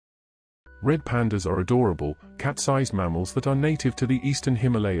Red pandas are adorable, cat-sized mammals that are native to the eastern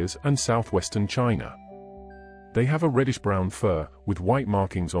Himalayas and southwestern China. They have a reddish-brown fur, with white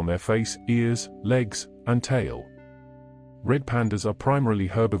markings on their face, ears, legs, and tail. Red pandas are primarily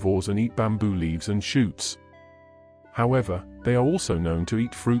herbivores and eat bamboo leaves and shoots. However, they are also known to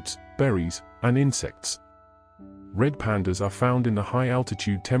eat fruits, berries, and insects. Red pandas are found in the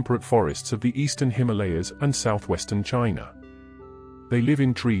high-altitude temperate forests of the eastern Himalayas and southwestern China. They live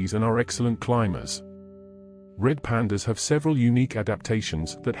in trees and are excellent climbers. Red pandas have several unique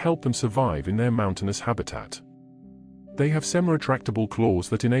adaptations that help them survive in their mountainous habitat. They have semi-retractable claws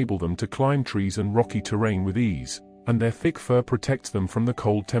that enable them to climb trees and rocky terrain with ease, and their thick fur protects them from the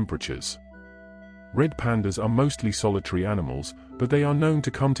cold temperatures. Red pandas are mostly solitary animals, but they are known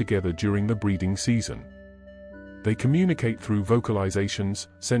to come together during the breeding season. They communicate through vocalizations,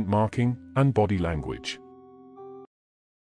 scent marking, and body language.